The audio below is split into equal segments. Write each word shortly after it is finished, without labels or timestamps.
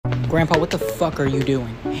Grandpa, what the fuck are you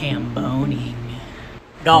doing? Hamboning.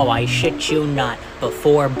 No, I shit you not.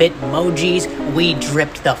 Before Bitmojis, we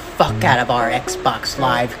dripped the fuck out of our Xbox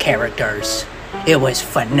Live characters. It was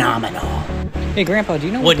phenomenal. Hey, Grandpa, do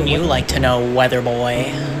you know Wouldn't you like to know, Weather Boy?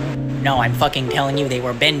 No, I'm fucking telling you, they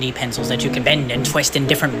were bendy pencils that you could bend and twist in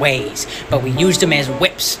different ways. But we used them as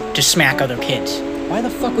whips to smack other kids. Why the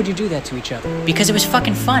fuck would you do that to each other? Because it was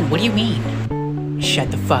fucking fun. What do you mean?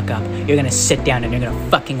 Shut the fuck up. You're gonna sit down and you're gonna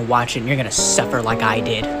fucking watch it and you're gonna suffer like I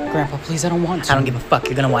did. Grandpa, please, I don't want to. I don't give a fuck.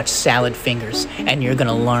 You're gonna watch Salad Fingers and you're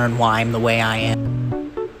gonna learn why I'm the way I am.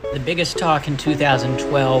 The biggest talk in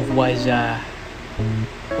 2012 was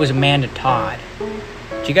Amanda Todd.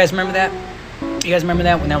 Do you guys remember that? You guys remember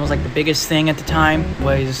that when that was like the biggest thing at the time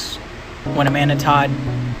was when Amanda Todd,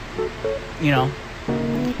 you know,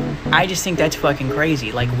 I just think that's fucking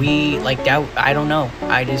crazy. Like I don't know.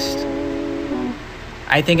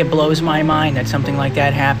 I think it blows my mind that something like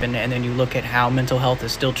that happened, and then you look at how mental health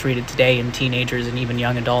is still treated today in teenagers and even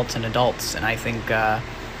young adults and adults, and I think, God,